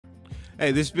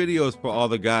Hey, this video is for all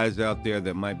the guys out there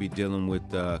that might be dealing with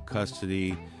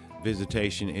custody,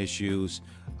 visitation issues.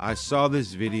 I saw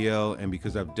this video, and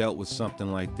because I've dealt with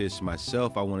something like this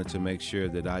myself, I wanted to make sure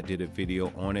that I did a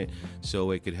video on it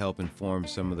so it could help inform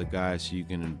some of the guys so you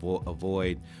can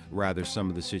avoid rather some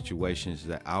of the situations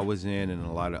that I was in and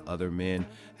a lot of other men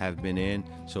have been in.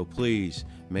 So please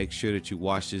make sure that you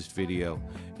watch this video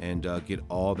and get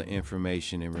all the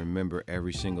information and remember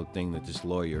every single thing that this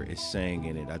lawyer is saying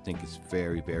in it. I think it's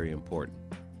very, very important.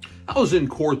 I was in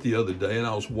court the other day and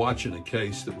I was watching a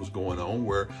case that was going on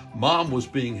where mom was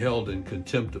being held in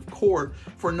contempt of court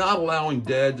for not allowing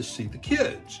dad to see the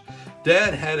kids.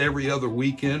 Dad had every other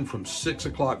weekend from 6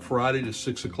 o'clock Friday to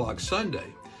 6 o'clock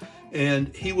Sunday.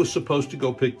 And he was supposed to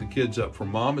go pick the kids up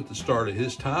from mom at the start of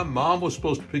his time. Mom was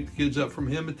supposed to pick the kids up from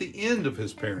him at the end of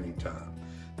his parenting time.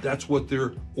 That's what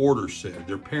their order said,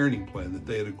 their parenting plan that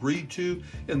they had agreed to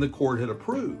and the court had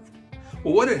approved.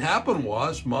 Well, what had happened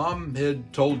was mom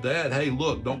had told dad, hey,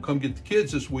 look, don't come get the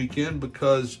kids this weekend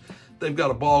because they've got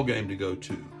a ball game to go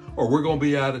to, or we're going to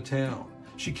be out of town.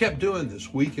 She kept doing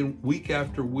this week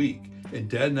after week, and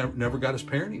dad never got his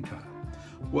parenting time.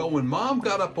 Well, when mom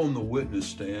got up on the witness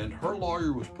stand, her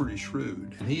lawyer was pretty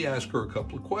shrewd, and he asked her a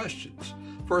couple of questions.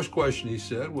 First question he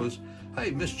said was,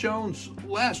 hey, Miss Jones,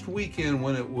 last weekend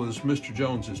when it was Mr.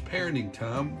 Jones's parenting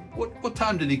time, what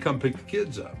time did he come pick the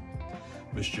kids up?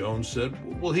 Miss Jones said,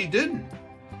 well, he didn't.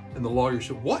 And the lawyer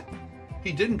said, what?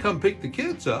 He didn't come pick the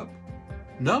kids up?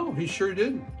 No, he sure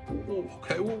didn't. Well,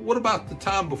 okay, well, what about the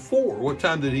time before? What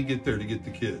time did he get there to get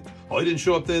the kids? Oh, he didn't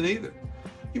show up then either.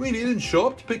 You mean he didn't show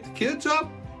up to pick the kids up?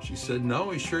 She said, no,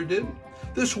 he sure didn't.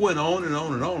 This went on and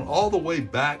on and on, all the way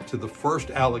back to the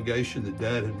first allegation that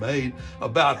dad had made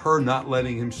about her not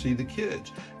letting him see the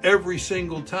kids. Every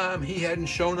single time he hadn't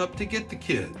shown up to get the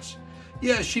kids.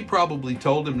 Yeah, she probably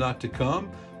told him not to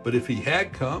come, but if he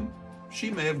had come, she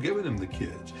may have given him the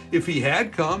kids. If he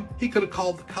had come, he could have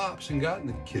called the cops and gotten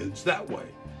the kids that way.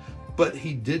 But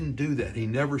he didn't do that. He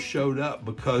never showed up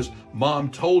because mom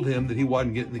told him that he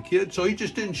wasn't getting the kids, so he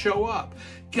just didn't show up.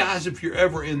 Guys, if you're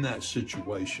ever in that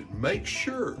situation, make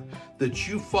sure that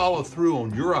you follow through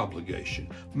on your obligation.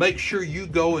 Make sure you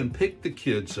go and pick the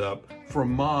kids up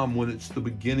from mom when it's the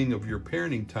beginning of your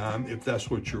parenting time, if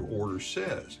that's what your order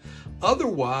says.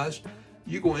 Otherwise,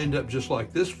 you're going to end up just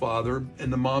like this father,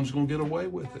 and the mom's going to get away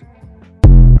with it.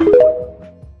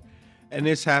 And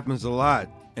this happens a lot.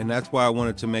 And that's why I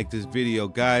wanted to make this video.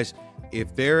 Guys,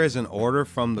 if there is an order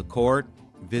from the court,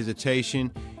 visitation,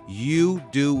 you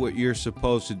do what you're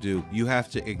supposed to do. You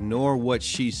have to ignore what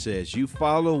she says. You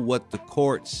follow what the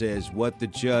court says, what the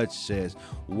judge says,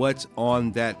 what's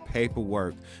on that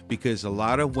paperwork. Because a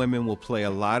lot of women will play a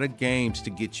lot of games to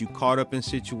get you caught up in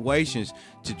situations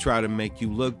to try to make you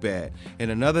look bad.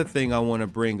 And another thing I want to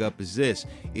bring up is this.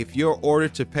 If you're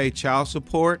ordered to pay child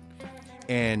support,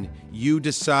 and you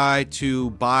decide to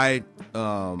buy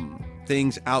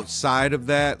things outside of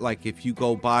that, like if you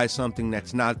go buy something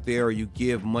that's not there or you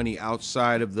give money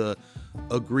outside of the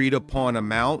agreed upon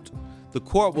amount, the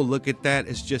court will look at that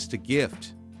as just a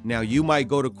gift. Now, you might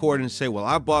go to court and say, well,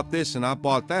 I bought this and I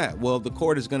bought that. Well, the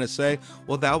court is going to say,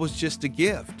 well, that was just a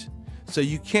gift. So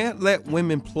you can't let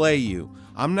women play you.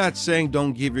 I'm not saying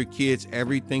don't give your kids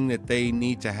everything that they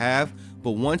need to have,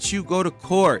 but once you go to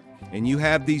court and you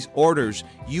have these orders,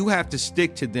 you have to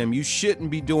stick to them. You shouldn't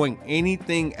be doing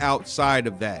anything outside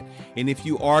of that. And if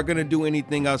you are going to do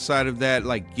anything outside of that,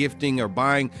 like gifting or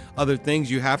buying other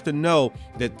things, you have to know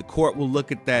that the court will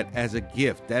look at that as a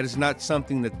gift. That is not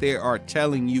something that they are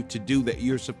telling you to do that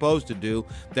you're supposed to do.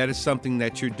 That is something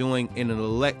that you're doing in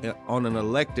on an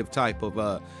elective type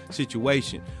of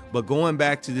situation. But going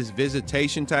back to this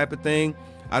visitation type of thing,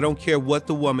 I don't care what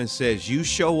the woman says. You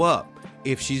show up.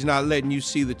 If she's not letting you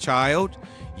see the child,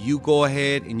 you go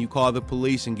ahead and you call the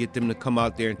police and get them to come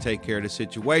out there and take care of the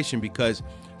situation, because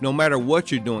no matter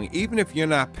what you're doing, even if you're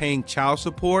not paying child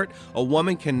support, a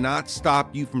woman cannot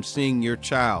stop you from seeing your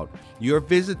child. Your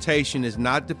visitation is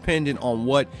not dependent on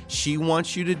what she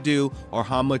wants you to do or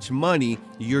how much money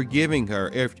you're giving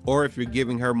her, or if you're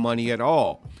giving her money at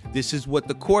all. This is what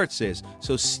the court says.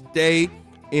 So stay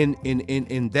in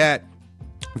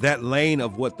that lane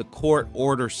of what the court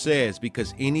order says,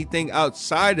 because anything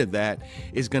outside of that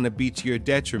is going to be to your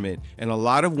detriment. And a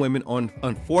lot of women,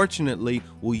 unfortunately,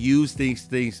 will use these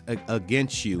things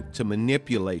against you to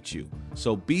manipulate you.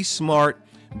 So be smart,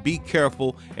 be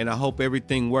careful, and I hope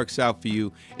everything works out for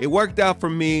you. It worked out for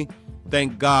me,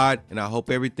 thank God, and I hope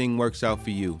everything works out for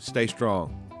you. Stay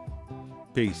strong.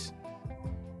 Peace.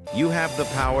 You have the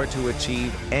power to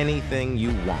achieve anything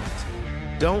you want.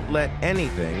 Don't let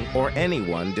anything or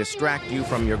anyone distract you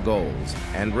from your goals.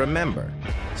 And remember,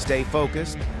 Stay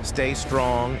focused, stay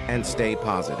strong, and stay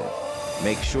positive.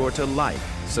 Make sure to like,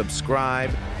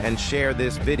 subscribe, and share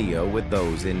this video with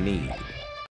those in need.